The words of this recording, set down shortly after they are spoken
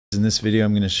In this video,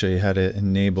 I'm going to show you how to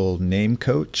enable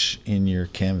NameCoach in your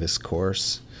Canvas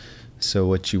course. So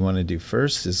what you want to do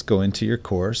first is go into your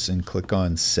course and click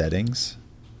on Settings.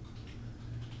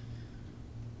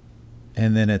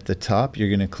 And then at the top, you're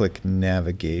going to click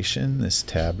Navigation, this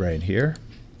tab right here.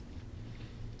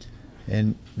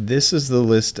 And this is the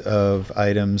list of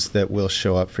items that will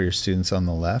show up for your students on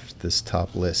the left, this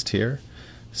top list here.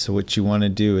 So what you want to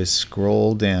do is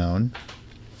scroll down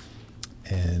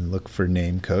and look for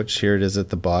NameCoach. Here it is at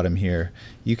the bottom here.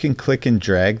 You can click and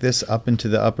drag this up into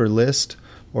the upper list,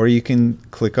 or you can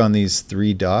click on these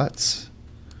three dots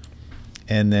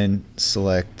and then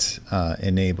select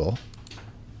Enable.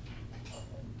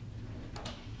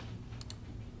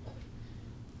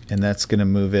 And that's going to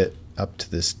move it up to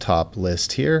this top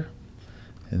list here.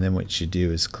 And then what you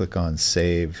do is click on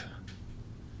Save.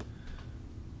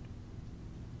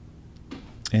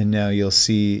 And now you'll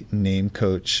see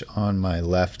NameCoach on my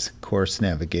left course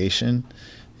navigation.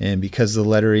 And because the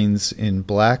lettering's in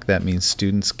black, that means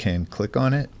students can click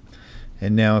on it.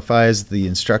 And now if I, as the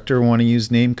instructor, want to use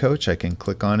NameCoach, I can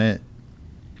click on it.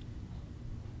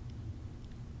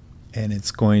 And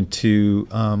it's going to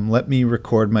let me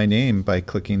record my name by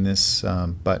clicking this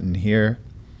button here.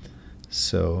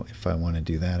 So if I want to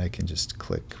do that, I can just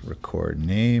click Record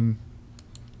Name.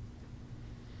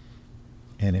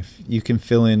 And if you can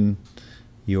fill in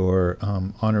your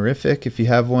honorific if you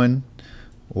have one,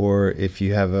 or if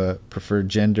you have a preferred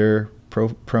gender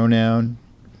pronoun,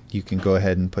 you can go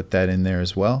ahead and put that in there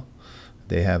as well.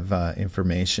 They have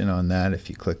information on that.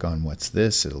 If you click on What's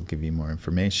This, it'll give you more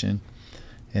information.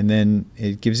 And then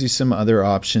it gives you some other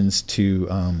options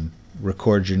to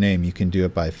record your name. You can do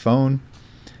it by phone.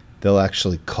 They'll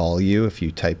actually call you if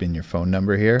you type in your phone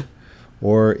number here.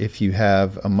 Or if you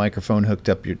have a microphone hooked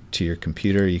up to your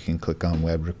computer, you can click on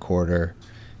Web Recorder,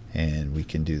 and we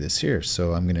can do this here.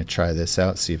 So I'm going to try this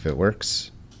out, see if it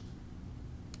works.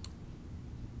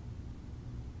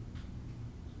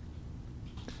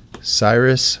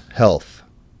 Cyrus Health.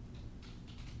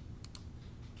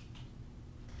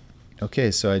 Okay,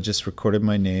 so I just recorded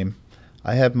my name.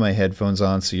 I have my headphones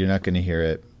on, so you're not going to hear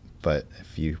it. But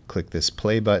if you click this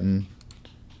play button,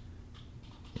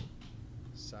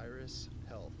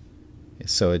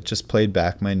 so it just played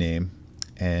back my name,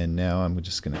 and now I'm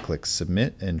just going to click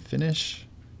Submit and Finish.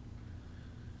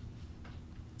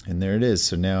 And there it is.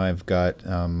 So now I've got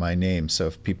my name. So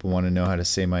if people want to know how to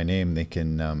say my name, they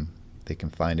can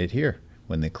find it here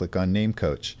when they click on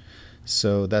NameCoach.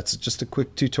 So that's just a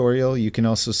quick tutorial. You can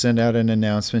also send out an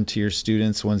announcement to your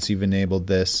students once you've enabled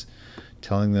this,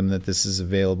 telling them that this is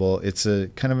available. It's a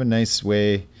kind of a nice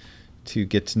way to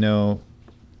get to know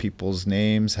people's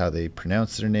names, how they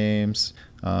pronounce their names.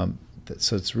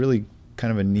 So it's really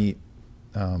kind of a neat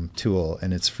tool,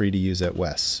 and it's free to use at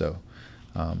West. So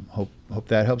hope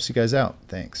that helps you guys out.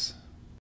 Thanks.